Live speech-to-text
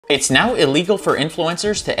It's now illegal for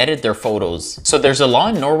influencers to edit their photos. So there's a law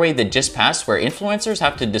in Norway that just passed where influencers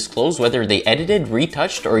have to disclose whether they edited,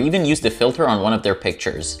 retouched, or even used a filter on one of their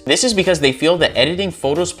pictures. This is because they feel that editing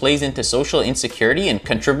photos plays into social insecurity and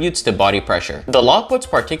contributes to body pressure. The law puts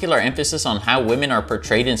particular emphasis on how women are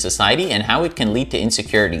portrayed in society and how it can lead to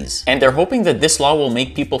insecurities. And they're hoping that this law will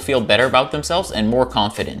make people feel better about themselves and more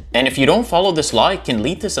confident. And if you don't follow this law, it can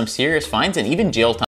lead to some serious fines and even jail time.